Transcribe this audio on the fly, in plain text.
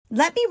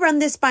Let me run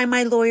this by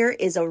my lawyer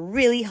is a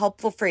really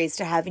helpful phrase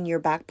to have in your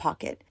back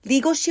pocket.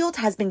 Legal Shield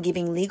has been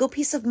giving legal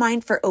peace of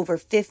mind for over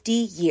 50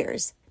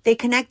 years. They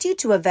connect you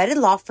to a vetted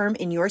law firm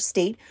in your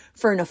state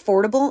for an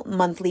affordable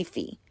monthly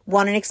fee.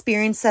 Want an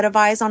experienced set of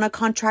eyes on a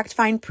contract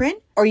fine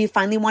print? Or you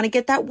finally want to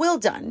get that will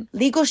done?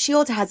 Legal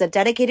Shield has a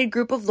dedicated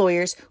group of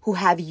lawyers who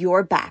have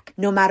your back,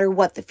 no matter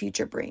what the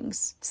future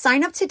brings.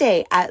 Sign up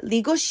today at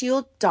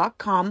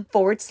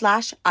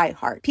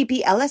LegalShield.com/iHeart.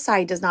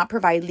 PPLSI does not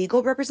provide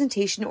legal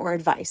representation or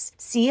advice.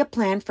 See a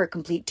plan for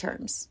complete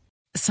terms.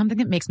 Something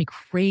that makes me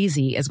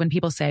crazy is when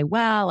people say,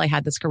 well, I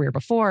had this career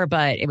before,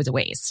 but it was a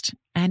waste.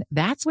 And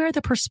that's where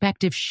the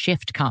perspective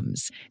shift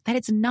comes, that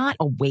it's not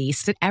a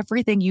waste, that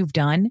everything you've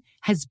done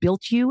has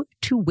built you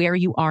to where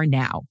you are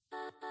now.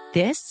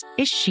 This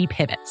is She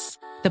Pivots,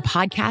 the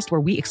podcast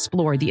where we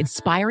explore the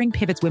inspiring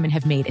pivots women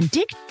have made and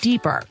dig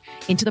deeper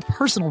into the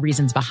personal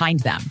reasons behind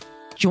them.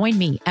 Join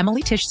me,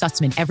 Emily Tish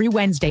Sussman, every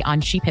Wednesday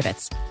on She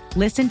Pivots.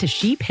 Listen to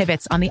She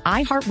Pivots on the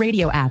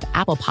iHeartRadio app,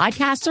 Apple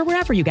Podcasts, or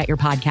wherever you get your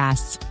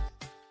podcasts.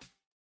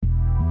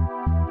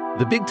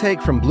 The Big Take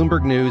from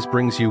Bloomberg News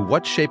brings you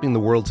what's shaping the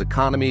world's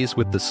economies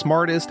with the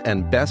smartest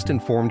and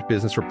best-informed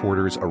business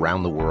reporters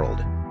around the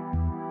world.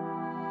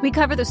 We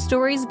cover the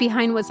stories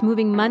behind what's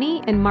moving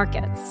money and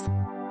markets,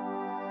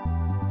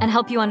 and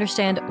help you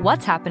understand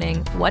what's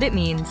happening, what it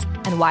means,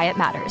 and why it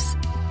matters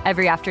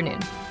every afternoon.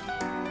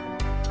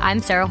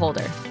 I'm Sarah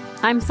Holder.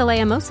 I'm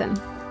Saleha Mohsin.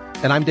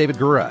 And I'm David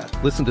Gura.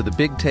 Listen to The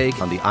Big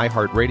Take on the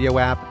iHeartRadio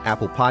app,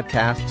 Apple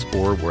Podcasts,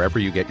 or wherever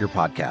you get your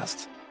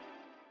podcasts.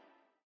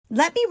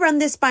 Let me run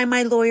this by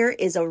my lawyer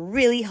is a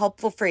really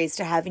helpful phrase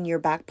to have in your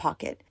back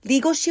pocket.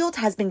 Legal Shield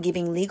has been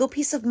giving legal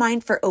peace of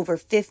mind for over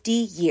 50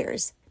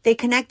 years. They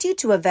connect you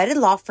to a vetted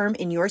law firm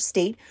in your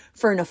state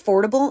for an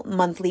affordable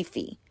monthly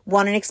fee.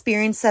 Want an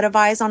experienced set of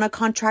eyes on a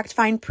contract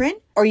fine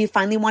print? Or you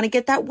finally want to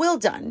get that will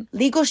done?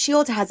 Legal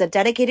Shield has a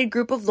dedicated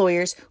group of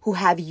lawyers who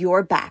have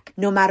your back,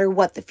 no matter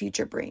what the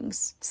future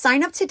brings.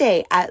 Sign up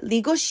today at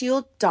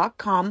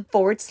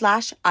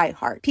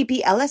LegalShield.com/iHeart.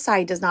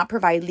 PPLSI does not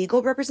provide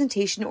legal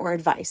representation or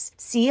advice.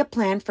 See a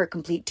plan for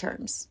complete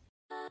terms.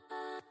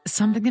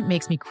 Something that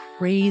makes me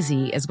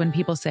crazy is when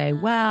people say,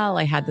 well,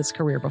 I had this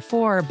career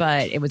before,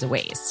 but it was a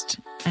waste.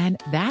 And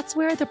that's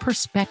where the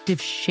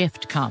perspective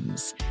shift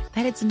comes,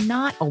 that it's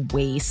not a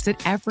waste,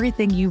 that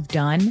everything you've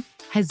done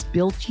has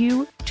built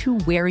you to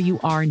where you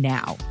are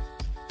now.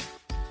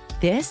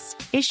 This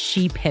is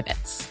She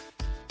Pivots,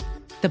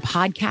 the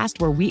podcast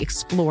where we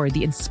explore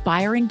the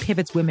inspiring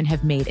pivots women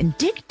have made and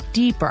dig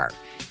deeper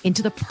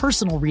into the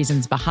personal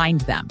reasons behind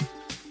them.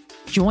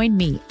 Join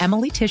me,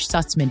 Emily Tish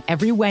Sussman,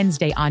 every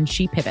Wednesday on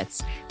She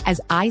Pivots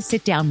as I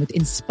sit down with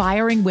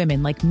inspiring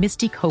women like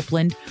Misty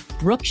Copeland,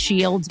 Brooke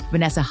Shields,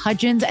 Vanessa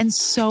Hudgens, and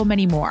so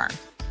many more.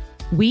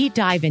 We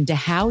dive into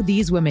how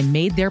these women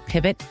made their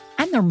pivot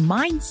and their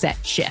mindset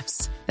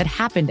shifts that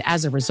happened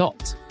as a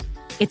result.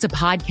 It's a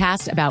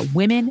podcast about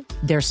women,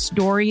 their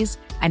stories,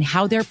 and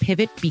how their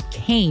pivot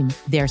became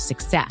their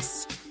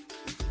success.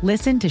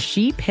 Listen to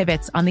She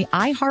Pivots on the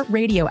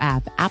iHeartRadio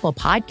app, Apple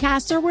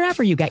Podcasts, or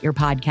wherever you get your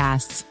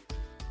podcasts.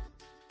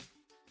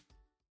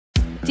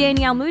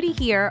 Danielle Moody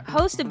here,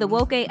 host of the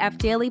Woke AF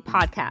Daily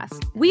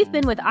podcast. We've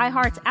been with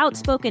iHeart's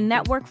Outspoken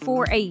Network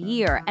for a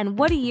year, and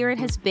what a year it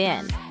has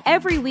been.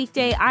 Every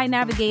weekday, I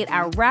navigate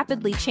our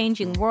rapidly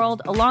changing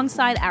world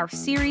alongside our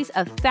series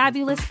of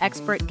fabulous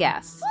expert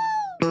guests.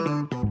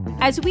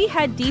 As we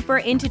head deeper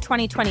into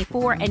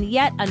 2024 and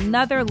yet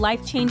another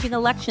life-changing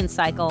election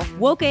cycle,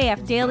 Woke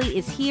AF Daily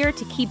is here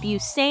to keep you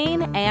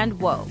sane and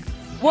woke.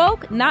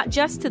 Woke not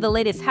just to the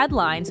latest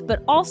headlines,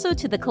 but also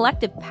to the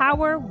collective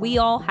power we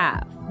all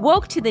have.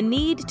 Woke to the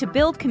need to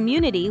build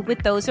community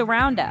with those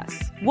around us.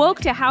 Woke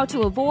to how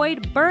to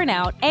avoid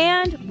burnout,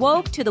 and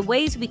woke to the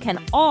ways we can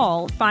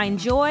all find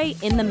joy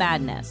in the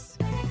madness.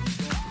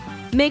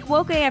 Make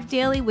Woke AF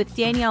Daily with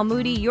Danielle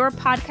Moody your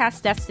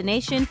podcast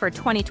destination for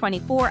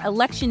 2024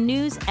 election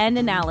news and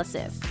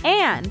analysis.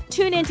 And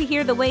tune in to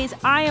hear the ways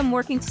I am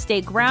working to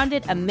stay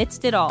grounded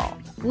amidst it all.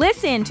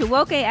 Listen to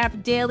Woke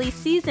AF Daily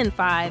Season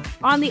 5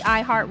 on the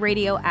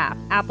iHeartRadio app,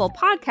 Apple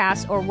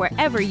Podcasts, or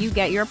wherever you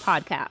get your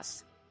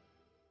podcasts.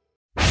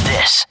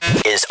 This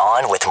is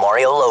On with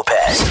Mario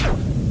Lopez.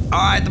 All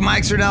right, the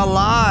mics are now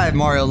live.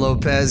 Mario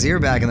Lopez here,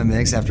 back in the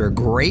mix after a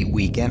great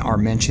weekend. Our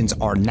mentions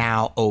are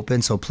now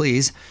open, so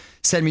please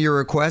send me your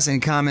requests and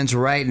comments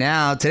right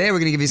now. Today, we're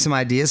going to give you some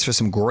ideas for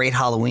some great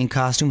Halloween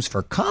costumes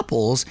for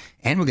couples,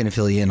 and we're going to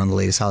fill you in on the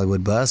latest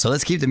Hollywood buzz. So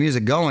let's keep the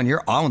music going.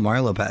 You're on with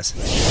Mario Lopez.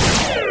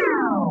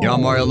 You're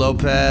on Mario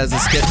Lopez.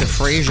 Let's get to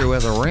Frasier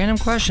with a random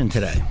question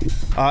today.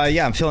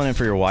 Yeah, I'm filling in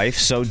for your wife.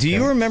 So do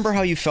you remember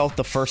how you felt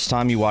the first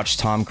time you watched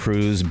Tom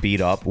Cruise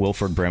beat up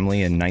Wilford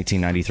Brimley in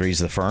 1993's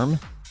The Firm?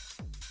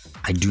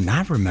 I do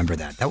not remember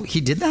that. He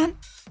did that?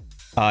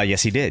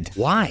 Yes, he did.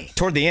 Why?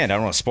 Toward the end, I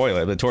don't want to spoil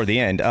it, but toward the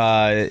end,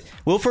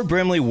 Wilford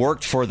Brimley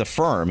worked for the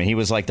firm, and he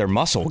was like their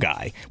muscle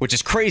guy, which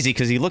is crazy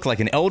because he looked like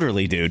an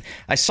elderly dude.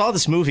 I saw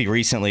this movie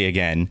recently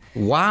again.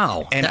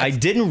 Wow. And I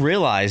didn't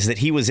realize that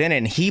he was in it,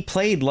 and he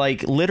played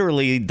like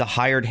literally the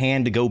hired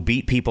hand to go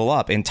beat people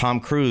up, and Tom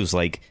Cruise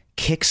like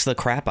kicks the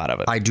crap out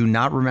of it. I do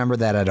not remember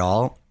that at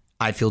all.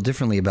 I feel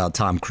differently about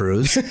Tom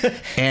Cruise.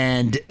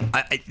 And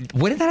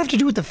what did that have to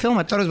do with the film?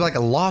 I thought it was like a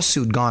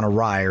lawsuit gone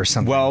awry or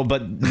something. Well,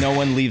 but no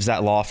one leaves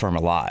that law firm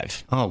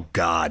alive. Oh,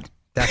 God.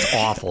 That's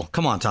awful.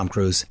 Come on, Tom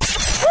Cruise.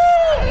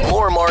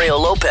 More Mario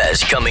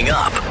Lopez coming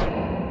up.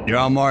 You're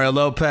on Mario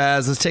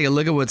Lopez. Let's take a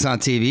look at what's on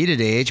TV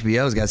today.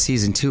 HBO's got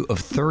season 2 of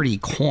 30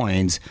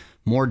 Coins.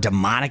 More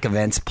demonic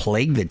events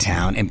plague the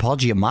town, and Paul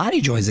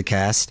Giamatti joins the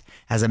cast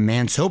as a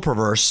man so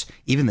perverse,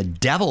 even the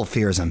devil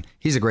fears him.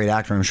 He's a great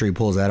actor. I'm sure he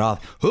pulls that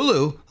off.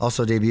 Hulu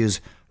also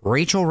debuts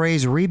Rachel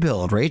Ray's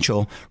Rebuild.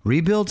 Rachel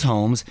rebuilds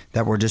homes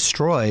that were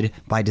destroyed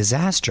by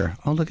disaster.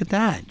 Oh, look at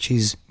that.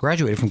 She's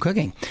graduated from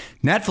cooking.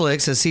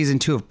 Netflix has season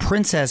 2 of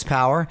Princess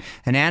Power,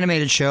 an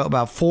animated show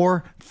about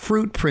 4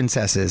 fruit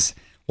princesses.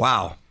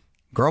 Wow.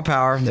 Girl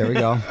power. There we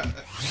go.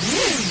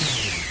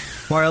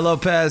 Mario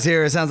Lopez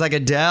here. It sounds like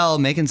Adele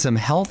making some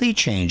healthy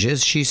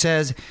changes. She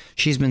says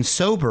she's been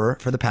sober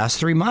for the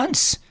past 3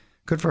 months.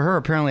 Good for her.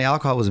 Apparently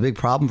alcohol was a big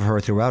problem for her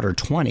throughout her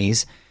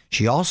 20s.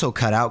 She also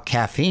cut out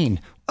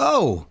caffeine.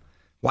 Oh,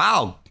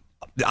 wow.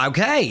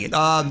 Okay.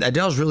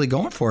 Adele's really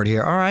going for it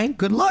here. All right.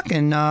 Good luck,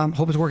 and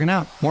hope it's working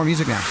out. More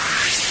music now.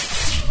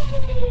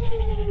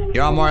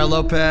 You're on Mario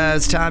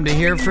Lopez. Time to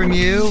hear from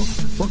you.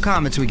 What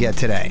comments we get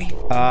today?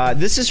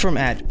 This is from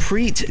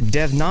 @Preet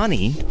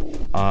Devnani.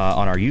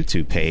 On our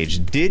YouTube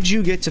page. Did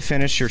you get to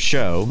finish your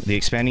show, The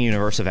Expanding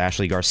Universe of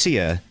Ashley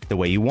Garcia, the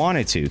way you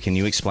wanted to? Can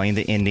you explain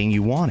the ending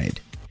you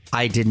wanted?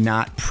 I did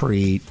not,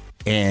 Preet,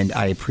 and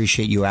I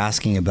appreciate you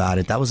asking about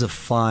it. That was a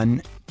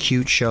fun,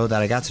 cute show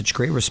that I got such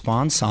great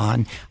response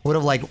on. I would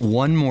have liked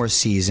one more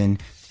season,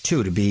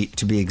 2 to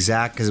be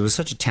exact, because it was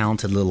such a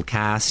talented little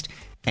cast.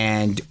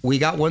 And we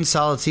got one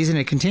solid season.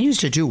 It continues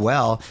to do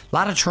well. A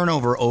lot of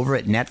turnover over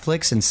at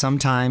Netflix, and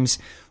sometimes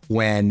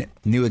when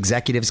new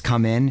executives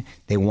come in,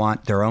 they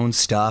want their own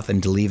stuff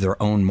and to leave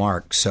their own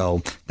mark.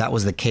 So that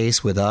was the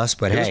case with us.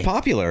 But it was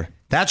popular.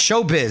 That's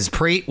showbiz,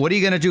 Preet. What are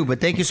you going to do?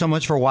 But thank you so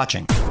much for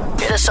watching.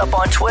 Hit us up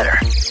on Twitter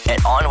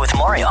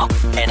 @OnWithMario.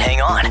 And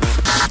hang on,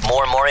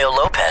 more Mario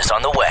Lopez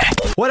on the way.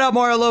 What up,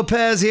 Mario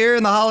Lopez here,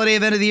 and the holiday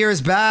event of the year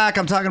is back.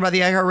 I'm talking about the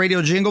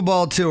iHeartRadio Jingle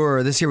Ball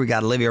Tour. This year we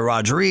got Olivia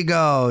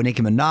Rodrigo,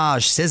 Nicki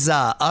Minaj,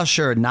 SZA,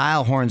 Usher,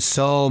 Niall Horan,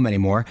 so many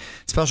more.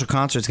 Special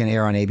concert's going to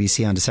air on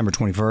ABC on December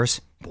 21st.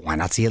 But why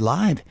not see it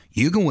live?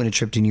 You can win a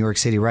trip to New York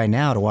City right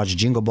now to watch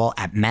Jingle Ball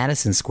at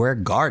Madison Square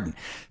Garden.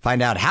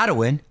 Find out how to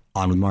win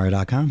on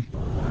onwithmario.com.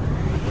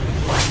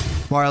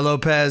 Mario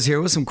Lopez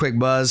here with some quick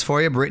buzz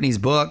for you. Britney's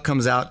book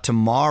comes out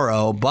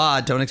tomorrow,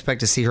 but don't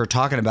expect to see her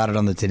talking about it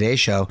on the Today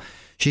Show.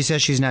 She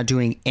says she's not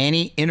doing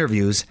any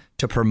interviews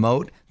to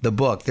promote the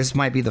book. This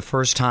might be the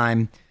first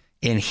time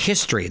in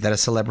history that a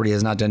celebrity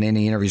has not done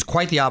any interviews.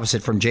 Quite the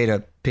opposite from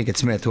Jada Pinkett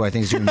Smith, who I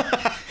think is doing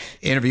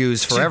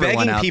interviews for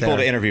everyone out there. She's begging people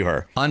to interview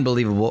her.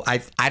 Unbelievable.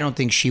 I don't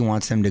think she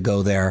wants them to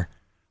go there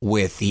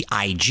with the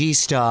IG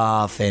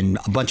stuff and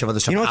a bunch of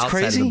other stuff outside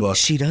crazy? of the book.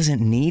 She doesn't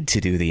need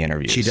to do the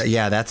interviews.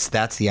 Yeah,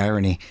 that's the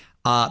irony.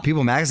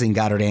 People Magazine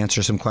got her to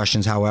answer some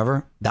questions,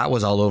 however. That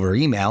was all over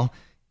email.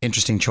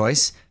 Interesting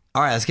choice.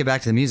 All right, let's get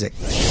back to the music.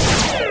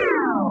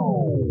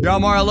 You're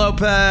on Mario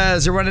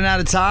Lopez. You're running out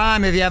of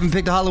time if you haven't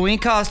picked a Halloween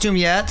costume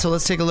yet. So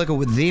let's take a look at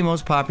what the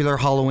most popular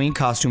Halloween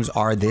costumes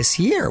are this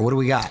year. What do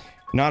we got?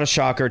 Not a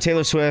shocker.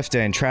 Taylor Swift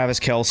and Travis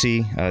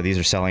Kelce. These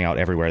are selling out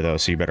everywhere, though,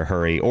 so you better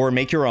hurry. Or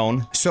make your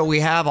own. So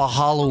we have a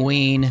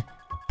Halloween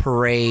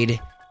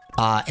parade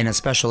in a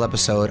special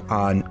episode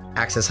on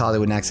Access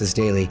Hollywood and Access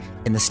Daily.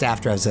 And the staff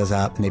drives us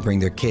up and they bring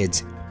their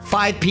kids.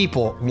 5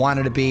 people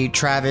wanted to be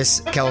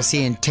Travis,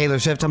 Kelce, and Taylor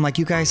Swift. I'm like,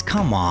 you guys,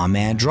 come on,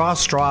 man. Draw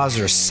straws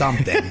or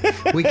something.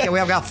 we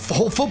have got a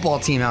whole football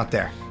team out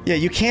there. Yeah,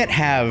 you can't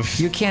have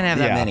that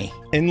many.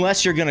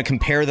 Unless you're going to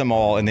compare them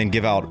all and then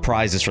give out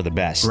prizes for the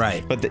best.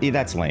 Right. But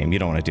that's lame. You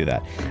don't want to do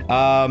that.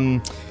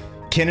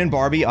 Ken and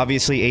Barbie,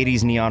 obviously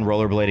 80s neon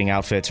rollerblading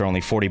outfits are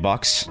only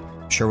 $40.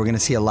 Sure, we're going to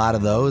see a lot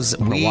of those. I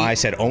don't know why I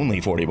said only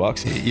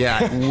 $40. Yeah,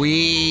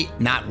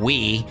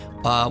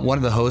 one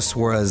of the hosts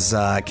was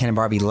Ken and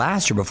Barbie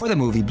last year before the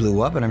movie blew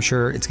up, and I'm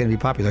sure it's going to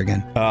be popular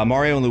again.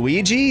 Mario and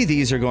Luigi,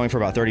 these are going for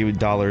about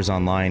 $30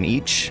 online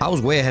each. I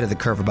was way ahead of the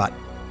curve. About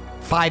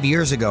 5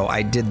 years ago,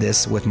 I did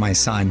this with my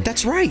son.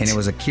 That's right. And it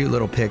was a cute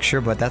little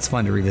picture, but that's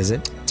fun to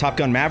revisit. Top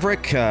Gun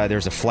Maverick,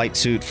 there's a flight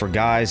suit for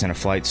guys and a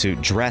flight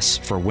suit dress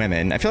for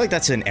women. I feel like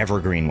that's an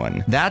evergreen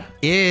one. That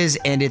is,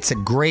 and it's a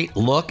great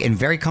look and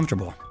very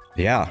comfortable.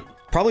 Yeah.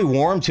 Probably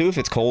warm, too, if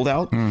it's cold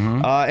out.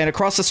 Mm-hmm. And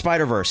Across the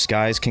Spider-Verse,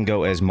 guys can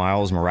go as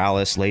Miles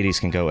Morales. Ladies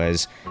can go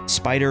as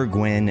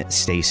Spider-Gwen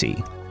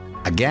Stacy.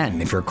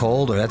 Again, if you're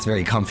cold, or that's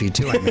very comfy,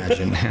 too, I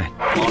imagine.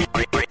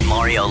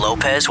 Mario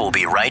Lopez will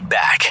be right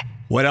back.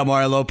 What up,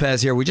 Mario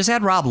Lopez here. We just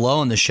had Rob Lowe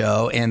on the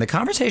show, and the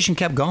conversation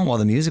kept going while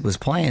the music was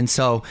playing.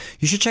 So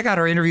you should check out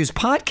our interviews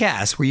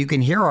podcast where you can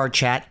hear our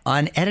chat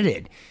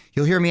unedited.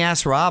 You'll hear me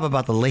ask Rob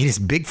about the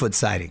latest Bigfoot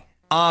sighting.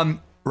 Rob,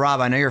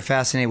 I know you're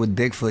fascinated with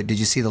Bigfoot. Did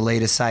you see the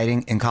latest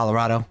sighting in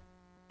Colorado?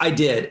 I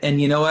did. And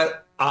you know what?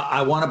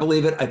 I want to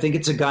believe it. I think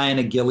it's a guy in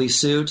a ghillie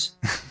suit.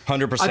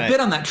 100%. I've been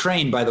on that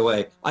train, by the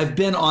way. I've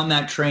been on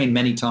that train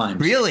many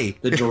times. Really?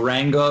 The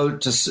Durango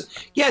to...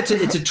 Yeah, it's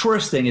a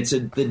tourist thing. It's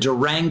the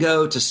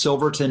Durango to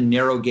Silverton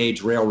narrow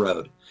gauge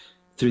railroad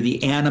through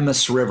the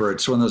Animas River.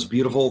 It's one of those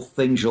beautiful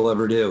things you'll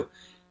ever do.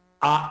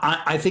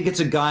 I think it's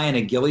a guy in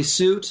a ghillie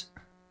suit,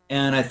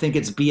 and I think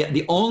it's...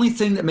 The only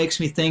thing that makes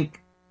me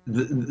think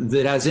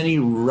that has any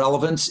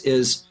relevance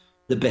is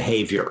the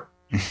behavior,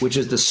 which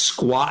is the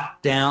squat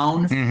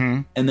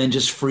down and then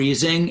just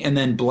freezing and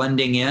then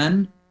blending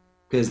in,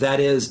 because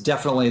that is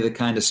definitely the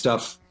kind of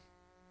stuff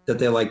that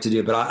they like to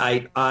do. But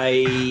But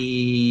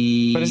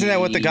isn't that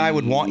what the guy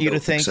would want you to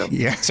think? So.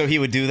 Yeah. So he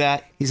would do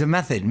that? He's a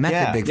method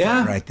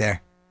Bigfoot right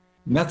there.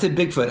 Method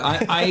Bigfoot.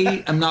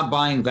 I am not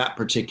buying that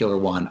particular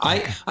one.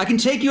 I can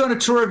take you on a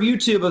tour of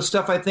YouTube of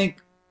stuff I think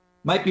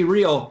might be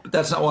real, but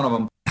that's not one of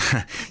them.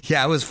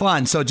 Yeah, it was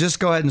fun. So just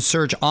go ahead and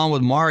search On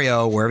With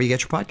Mario wherever you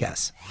get your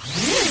podcasts.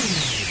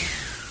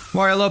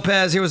 Mario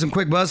Lopez here with some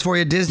quick buzz for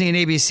you. Disney and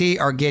ABC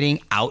are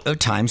getting out of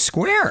Times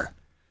Square.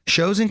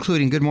 Shows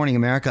including Good Morning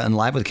America and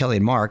Live with Kelly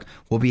and Mark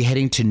will be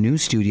heading to new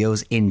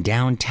studios in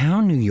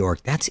downtown New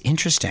York. That's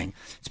interesting.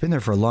 It's been there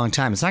for a long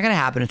time. It's not going to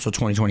happen until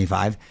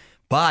 2025,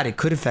 but it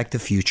could affect the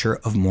future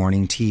of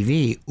morning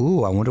TV.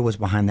 Ooh, I wonder what's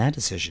behind that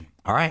decision.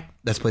 All right,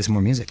 let's play some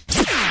more music.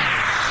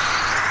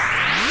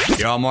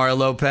 Yo, Mario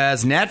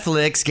Lopez.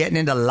 Netflix getting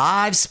into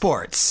live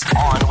sports.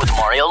 On with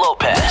Mario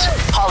Lopez,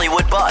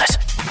 Hollywood Buzz.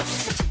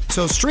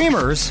 So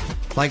streamers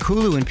like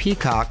Hulu and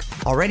Peacock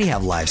already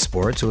have live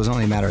sports. It was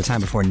only a matter of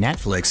time before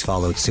Netflix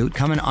followed suit.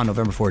 Coming on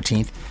November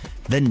 14th,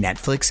 the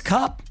Netflix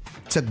Cup.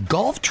 It's a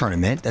golf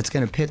tournament that's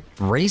going to pit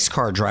race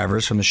car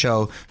drivers from the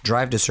show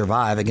Drive to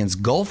Survive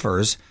against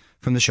golfers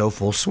from the show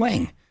Full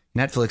Swing.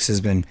 Netflix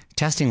has been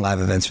testing live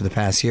events for the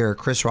past year.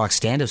 Chris Rock's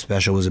stand-up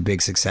special was a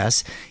big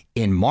success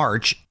in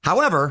March.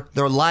 However,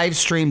 their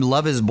live-streamed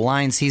Love is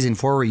Blind Season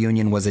 4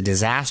 reunion was a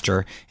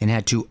disaster and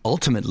had to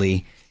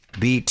ultimately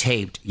be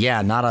taped.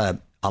 Yeah, not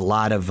a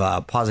lot of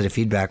positive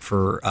feedback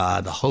for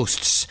the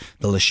hosts,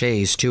 the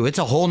Lachey's, too. It's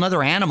a whole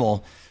nother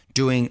animal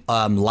doing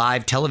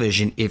live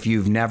television if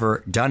you've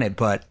never done it.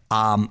 But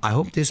I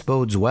hope this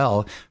bodes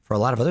well for a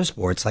lot of other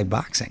sports like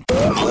boxing.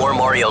 More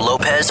Mario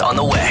Lopez on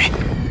the way.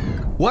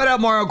 What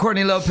up, Mario?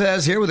 Courtney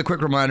Lopez here with a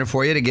quick reminder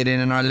for you to get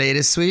in our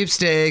latest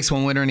sweepstakes.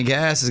 One winner and a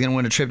guest is going to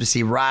win a trip to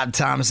see Rod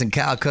Thomas and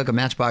Kyle Cook of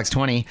Matchbox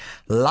 20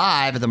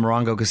 live at the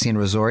Morongo Casino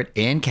Resort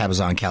in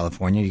Cabazon,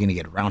 California. You're going to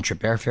get round-trip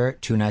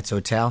airfare, 2 nights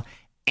hotel,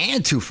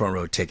 and 2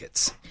 front-row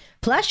tickets.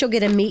 Plus, you'll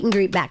get a meet and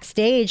greet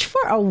backstage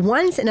for a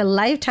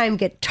once-in-a-lifetime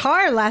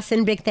guitar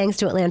lesson. Big thanks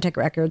to Atlantic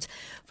Records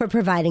for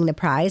providing the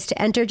prize.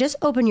 To enter, just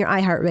open your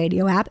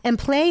iHeartRadio app and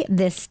play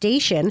this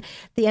station.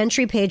 The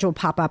entry page will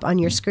pop up on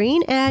your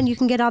screen, and you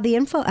can get all the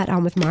info at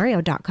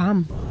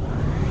onwithmario.com.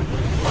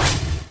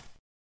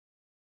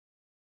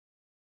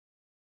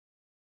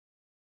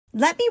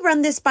 Let me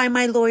run this by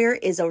my lawyer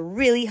is a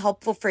really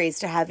helpful phrase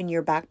to have in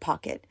your back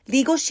pocket.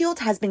 Legal Shield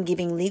has been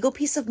giving legal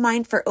peace of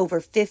mind for over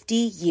 50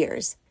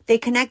 years. They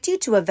connect you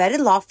to a vetted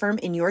law firm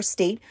in your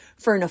state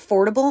for an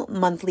affordable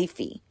monthly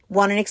fee.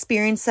 Want an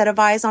experienced set of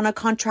eyes on a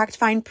contract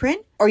fine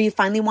print? Or you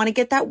finally want to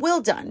get that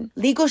will done?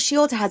 Legal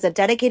Shield has a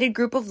dedicated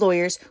group of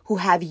lawyers who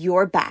have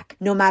your back,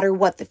 no matter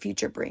what the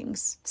future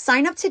brings.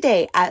 Sign up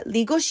today at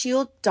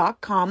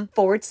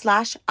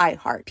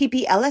LegalShield.com/iHeart.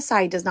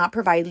 PPLSI does not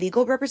provide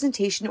legal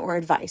representation or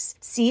advice.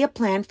 See a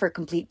plan for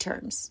complete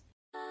terms.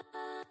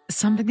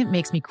 Something that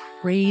makes me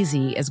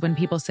crazy is when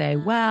people say,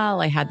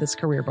 well, I had this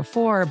career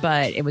before,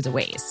 but it was a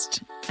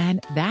waste. And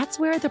that's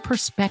where the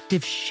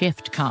perspective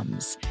shift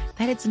comes,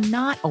 that it's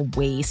not a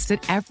waste,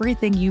 that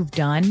everything you've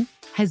done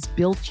has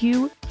built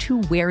you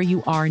to where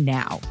you are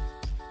now.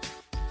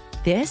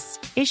 This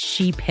is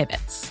She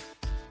Pivots,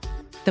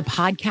 the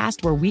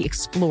podcast where we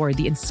explore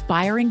the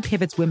inspiring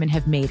pivots women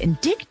have made and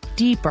dig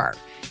deeper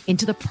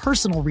into the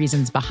personal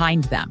reasons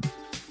behind them.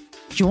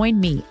 Join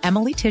me,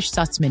 Emily Tish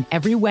Sussman,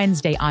 every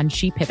Wednesday on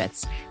She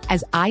Pivots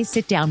as I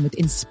sit down with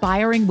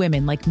inspiring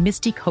women like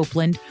Misty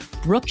Copeland,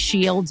 Brooke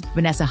Shields,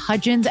 Vanessa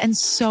Hudgens, and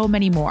so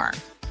many more.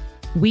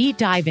 We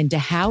dive into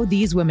how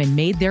these women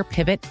made their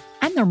pivot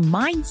and their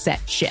mindset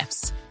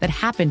shifts that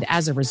happened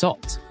as a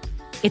result.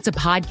 It's a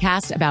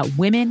podcast about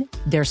women,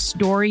 their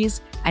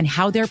stories, and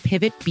how their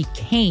pivot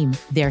became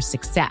their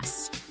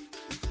success.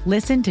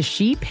 Listen to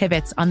She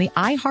Pivots on the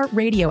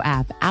iHeartRadio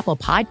app, Apple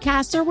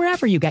Podcasts, or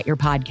wherever you get your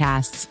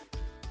podcasts.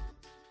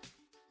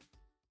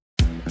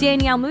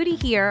 Danielle Moody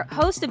here,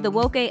 host of the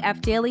Woke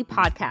AF Daily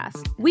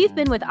podcast. We've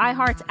been with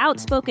iHeart's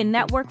Outspoken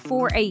Network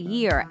for a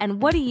year,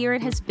 and what a year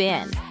it has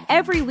been.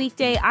 Every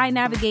weekday, I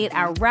navigate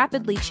our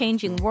rapidly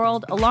changing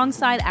world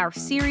alongside our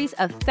series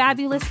of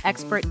fabulous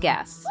expert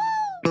guests.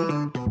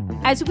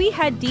 As we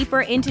head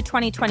deeper into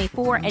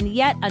 2024 and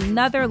yet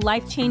another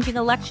life-changing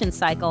election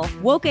cycle,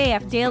 Woke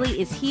AF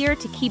Daily is here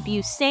to keep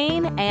you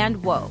sane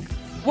and woke.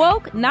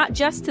 Woke not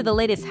just to the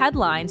latest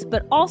headlines,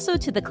 but also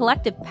to the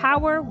collective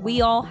power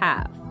we all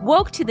have.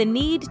 Woke to the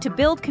need to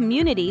build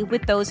community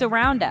with those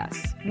around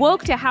us.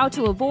 Woke to how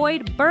to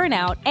avoid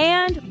burnout,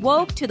 and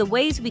woke to the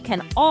ways we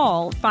can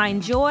all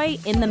find joy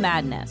in the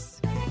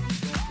madness.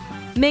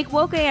 Make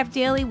Woke AF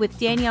Daily with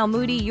Danielle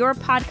Moody your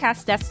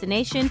podcast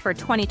destination for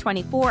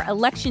 2024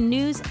 election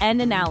news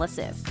and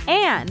analysis.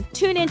 And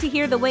tune in to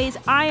hear the ways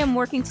I am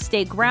working to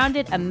stay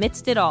grounded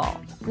amidst it all.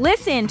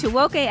 Listen to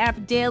Woke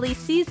AF Daily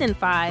Season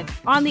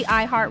 5 on the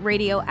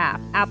iHeartRadio app,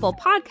 Apple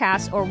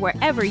Podcasts, or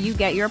wherever you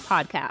get your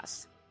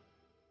podcasts.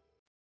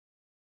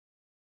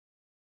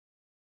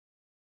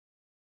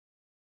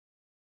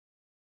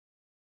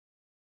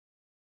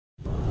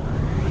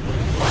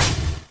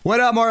 What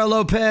up, Mario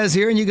Lopez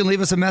here, and you can leave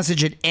us a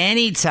message at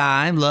any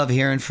time. Love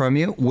hearing from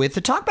you with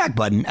the talkback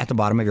button at the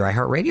bottom of your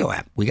iHeartRadio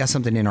app. We got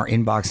something in our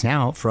inbox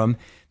now from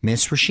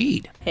Miss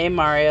Rashid. Hey,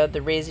 Mario.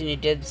 The reason you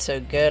did so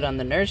good on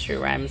the nursery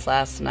rhymes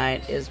last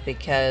night is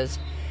because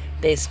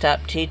they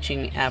stopped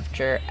teaching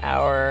after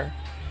our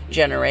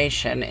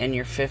generation, and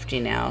you're 50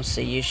 now, so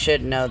you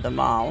should know them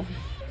all.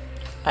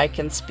 I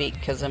can speak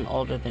because I'm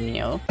older than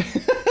you.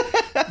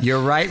 You're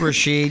right,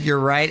 Rashid. You're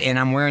right, and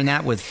I'm wearing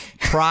that with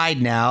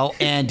pride now.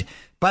 And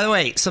by the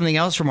way, something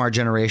else from our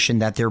generation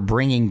that they're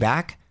bringing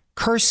back,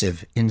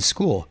 cursive in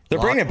school. They're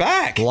bringing it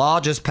back. Law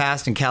just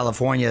passed in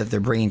California. They're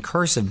bringing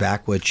cursive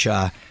back, which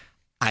I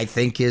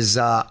think is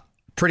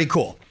pretty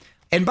cool.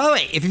 And by the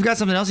way, if you've got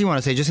something else you want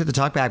to say, just hit the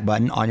talkback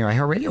button on your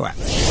iHeartRadio app.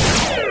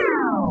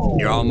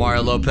 You're all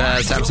Mario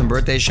Lopez. Have some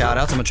birthday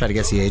shout-outs. I'm going to try to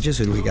guess the ages.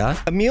 Who do we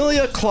got?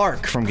 Emilia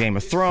Clarke from Game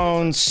of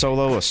Thrones,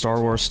 Solo, A Star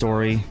Wars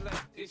Story.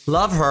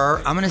 Love her.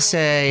 I'm going to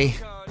say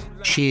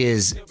she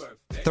is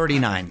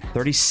 39.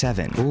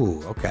 37.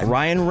 Ooh, okay.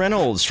 Ryan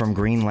Reynolds from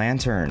Green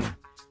Lantern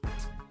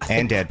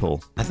and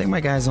Deadpool. I think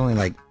my guy's only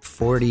like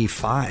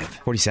 45.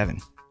 47.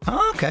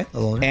 Oh, okay. A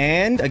little older.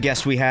 And a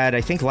guest we had,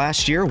 I think,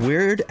 last year,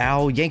 Weird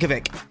Al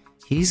Yankovic.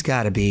 He's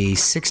got to be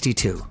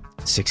 62.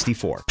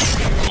 64.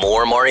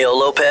 More Mario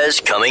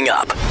Lopez coming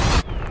up.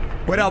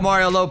 What up,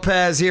 Mario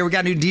Lopez here. We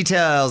got new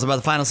details about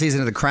the final season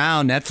of The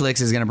Crown.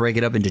 Netflix is going to break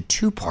it up into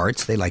 2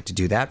 parts. They like to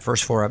do that.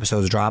 First 4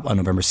 episodes drop on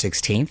November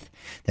 16th.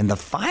 Then the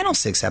final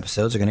 6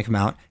 episodes are going to come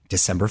out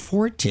December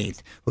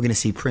 14th. We're going to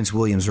see Prince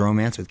William's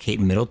romance with Kate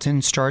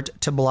Middleton start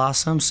to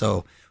blossom.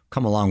 So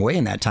come a long way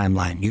in that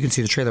timeline. You can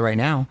see the trailer right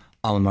now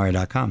on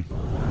Mario.com.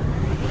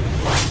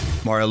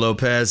 Mario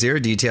Lopez here.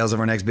 Details of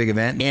our next big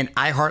event in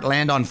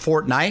iHeartland on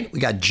Fortnite. We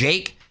got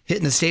Jake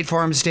hitting the State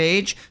Farm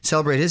stage.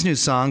 Celebrate his new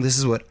song, This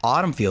Is What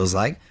Autumn Feels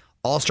Like.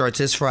 All starts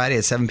this Friday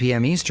at 7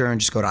 p.m. Eastern.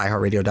 Just go to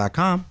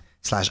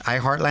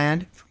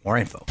iHeartRadio.com/iHeartland for more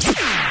info.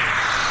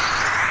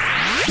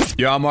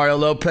 You're on Mario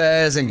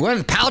Lopez and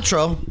Gwyneth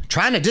Paltrow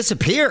trying to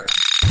disappear.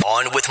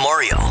 On with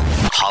Mario,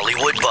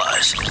 Hollywood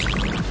Buzz.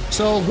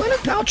 So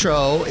Gwyneth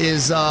Paltrow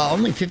is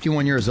only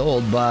 51 years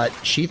old, but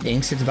she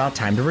thinks it's about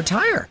time to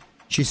retire.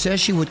 She says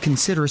she would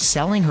consider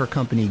selling her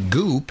company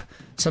Goop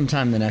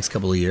sometime in the next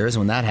couple of years.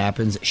 When that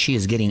happens, she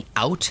is getting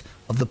out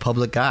of the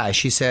public eye.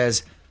 She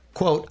says,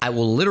 quote, I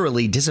will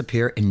literally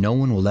disappear and no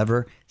one will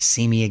ever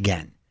see me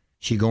again.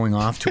 She going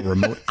off to a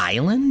remote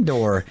island,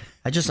 or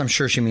I'm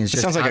sure she means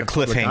just sounds like a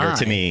cliffhanger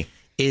to me.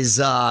 Is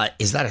that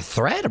a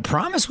threat, a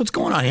promise? What's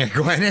going on here,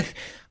 Gwyneth?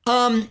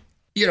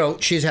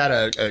 She's had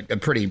a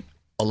pretty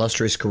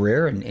illustrious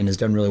career and has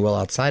done really well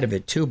outside of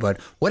it too. But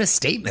what a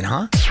statement,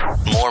 huh?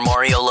 More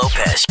Mario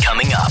Lopez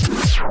coming up.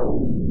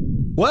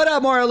 What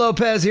up, Mario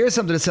Lopez? Here's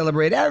something to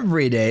celebrate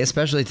every day,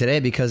 especially today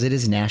because it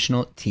is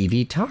National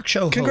TV Talk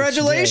Show Host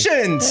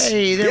Congratulations! Day.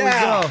 Hey, there we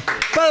go.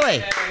 By the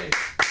way,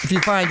 if you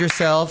find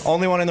yourself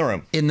only one in the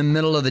room in the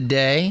middle of the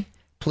day,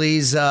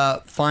 please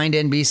find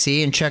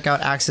NBC and check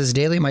out Access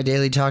Daily, my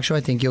daily talk show.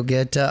 I think you'll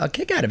get a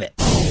kick out of it.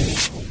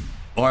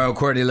 Mario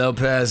Courtney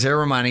Lopez here,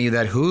 reminding you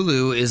that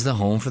Hulu is the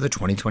home for the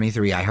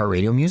 2023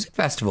 iHeartRadio Music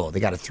Festival. They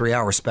got a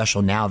 3-hour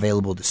special now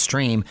available to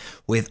stream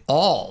with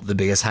all the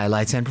biggest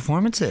highlights and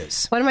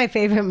performances. One of my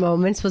favorite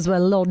moments was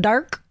when Lil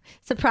Durk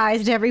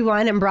surprised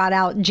everyone and brought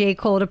out J.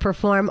 Cole to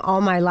perform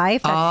All My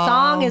Life. That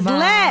song is lit.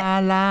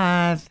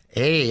 Life.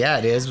 Hey, yeah,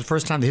 it is. The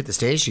first time they hit the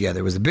stage together.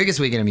 It was the biggest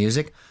weekend of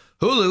music.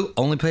 Hulu,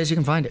 only place you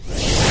can find it.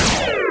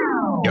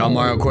 Yo,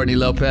 Mario Courtney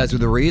Lopez with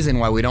the reason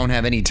why we don't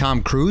have any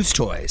Tom Cruise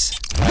toys.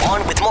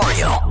 On with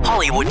Mario,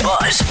 Hollywood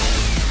Buzz.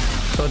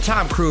 So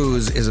Tom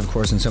Cruise is, of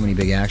course, in so many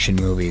big action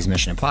movies,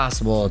 Mission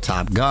Impossible,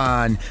 Top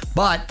Gun,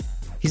 but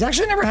he's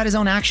actually never had his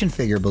own action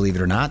figure, believe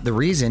it or not. The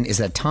reason is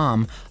that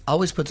Tom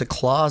always puts a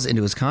clause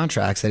into his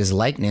contracts that his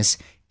likeness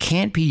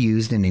can't be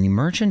used in any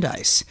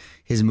merchandise.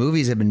 His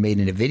movies have been made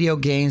into video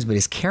games, but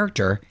his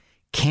character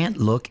can't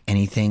look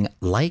anything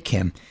like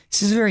him.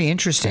 This is very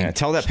interesting. Yeah,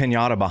 tell that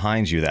pinata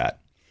behind you that.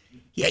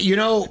 Yeah,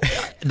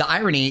 the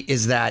irony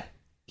is that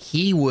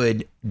he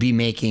would be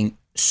making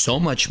so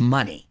much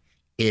money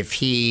if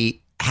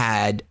he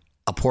had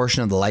a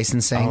portion of the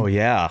licensing. Oh,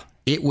 yeah.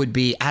 It would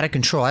be out of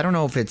control. I don't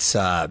know if it's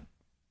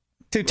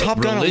Dude,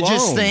 Top Gun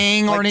religious alone.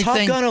 thing or Like,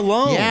 anything. Top Gun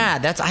alone. Yeah,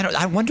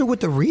 I wonder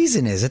what the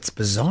reason is. It's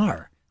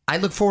bizarre. I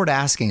look forward to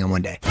asking him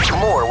one day.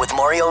 More with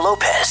Mario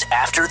Lopez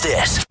after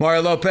this.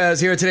 Mario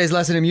Lopez here. Today's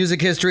lesson in music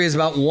history is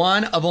about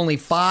one of only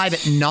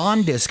 5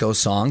 non-disco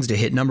songs to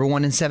hit number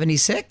 1 in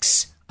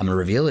 76. I'm going to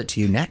reveal it to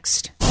you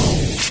next.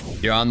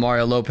 You're on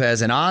Mario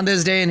Lopez, and on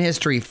this day in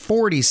history,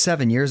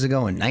 47 years ago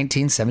in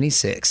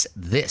 1976,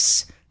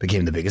 this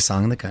became the biggest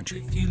song in the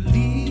country. If you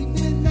leave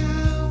me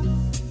now,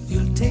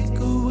 you'll take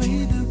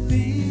away the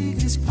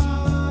biggest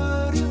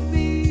part of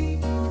me.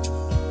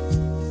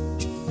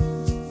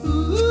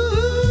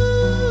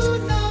 Ooh,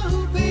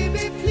 no,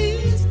 baby,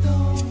 please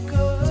don't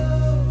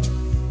go.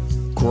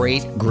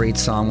 Great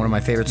song. One of my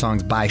favorite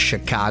songs by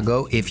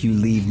Chicago, If You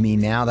Leave Me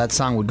Now. That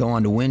song would go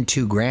on to win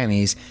 2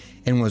 Grammys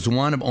and was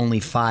one of only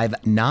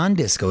 5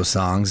 non-disco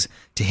songs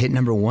to hit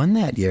number 1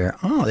 that year.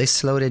 Oh, they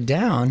slowed it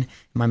down.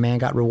 My man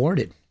got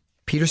rewarded.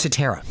 Peter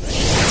Cetera.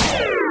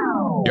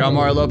 You're on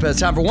Mario Lopez.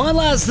 Time for one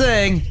last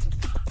thing.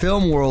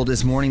 Film world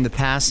is mourning the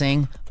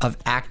passing of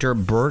actor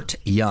Burt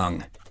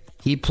Young.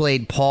 He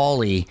played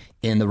Paulie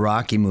in the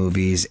Rocky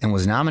movies and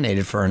was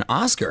nominated for an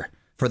Oscar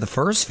for the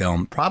first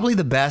film, probably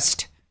the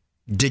best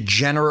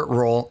degenerate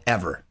role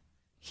ever.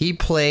 He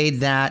played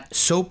that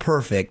so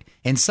perfect,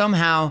 and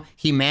somehow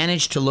he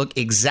managed to look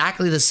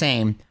exactly the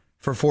same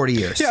for 40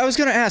 years. Yeah, I was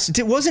going to ask,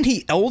 wasn't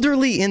he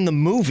elderly in the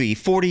movie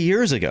 40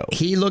 years ago?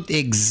 He looked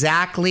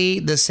exactly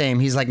the same.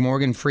 He's like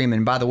Morgan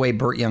Freeman. By the way,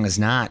 Burt Young is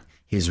not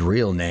his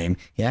real name.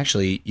 He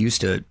actually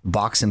used to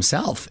box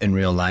himself in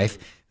real life.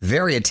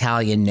 Very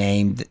Italian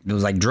name. It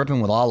was like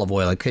dripping with olive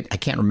oil. I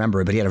can't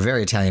remember it, but he had a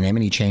very Italian name,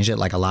 and he changed it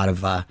like a lot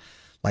of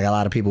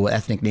people with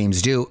ethnic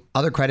names do.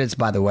 Other credits,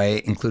 by the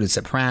way, included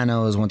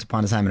Sopranos, Once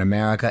Upon a Time in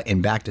America,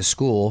 and Back to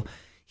School.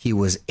 He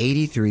was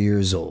 83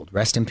 years old.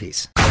 Rest in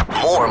peace.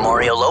 More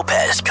Mario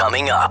Lopez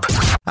coming up.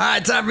 All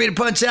right, time for me to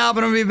punch out,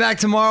 but I'm going to be back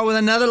tomorrow with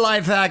another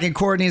life hack in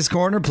Courtney's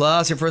Corner.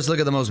 Plus, your first look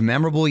at the most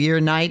memorable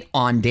year night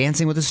on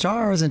Dancing with the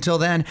Stars. Until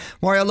then,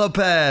 Mario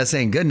Lopez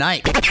saying good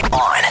night.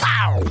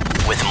 On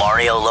with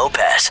Mario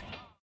Lopez.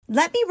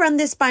 Let me run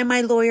this by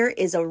my lawyer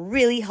is a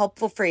really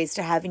helpful phrase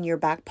to have in your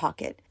back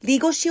pocket.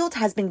 Legal Shield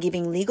has been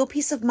giving legal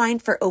peace of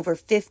mind for over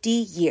 50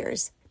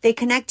 years. They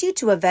connect you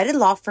to a vetted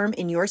law firm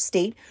in your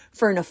state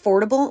for an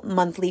affordable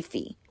monthly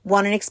fee.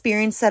 Want an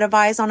experienced set of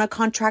eyes on a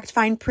contract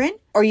fine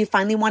print? Or you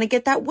finally want to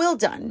get that will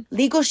done?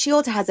 Legal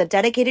Shield has a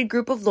dedicated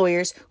group of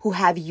lawyers who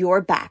have your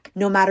back,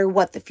 no matter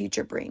what the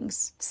future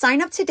brings.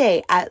 Sign up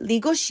today at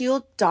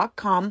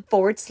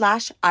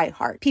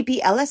LegalShield.com/iHeart.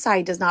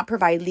 PPLSI does not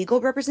provide legal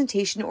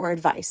representation or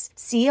advice.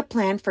 See a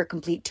plan for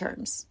complete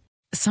terms.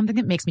 Something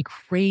that makes me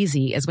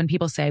crazy is when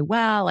people say,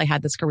 well, I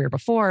had this career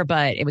before,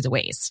 but it was a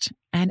waste.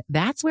 And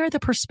that's where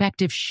the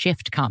perspective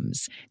shift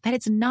comes, that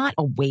it's not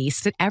a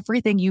waste, that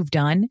everything you've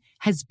done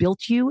has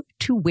built you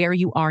to where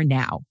you are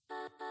now.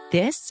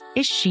 This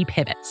is She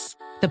Pivots,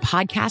 the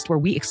podcast where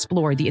we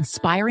explore the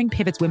inspiring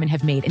pivots women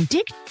have made and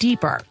dig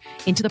deeper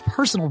into the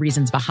personal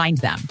reasons behind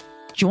them.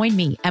 Join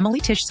me, Emily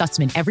Tish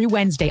Sussman, every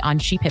Wednesday on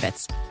She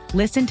Pivots.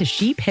 Listen to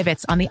She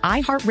Pivots on the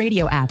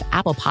iHeartRadio app,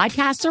 Apple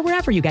Podcasts, or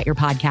wherever you get your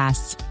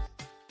podcasts.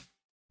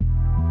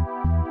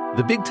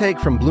 The Big Take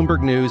from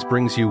Bloomberg News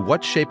brings you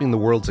what's shaping the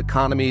world's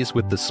economies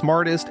with the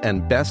smartest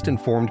and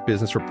best-informed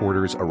business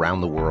reporters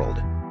around the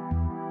world.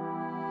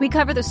 We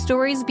cover the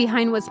stories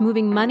behind what's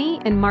moving money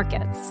and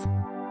markets,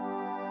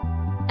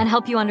 and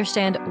help you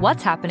understand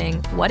what's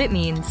happening, what it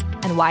means,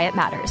 and why it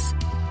matters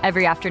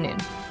every afternoon.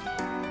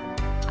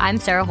 I'm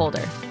Sarah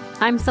Holder.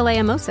 I'm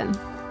Saleha Mohsen.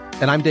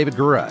 And I'm David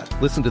Gura.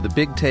 Listen to The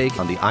Big Take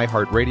on the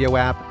iHeartRadio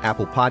app,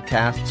 Apple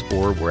Podcasts,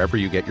 or wherever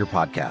you get your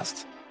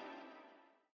podcasts.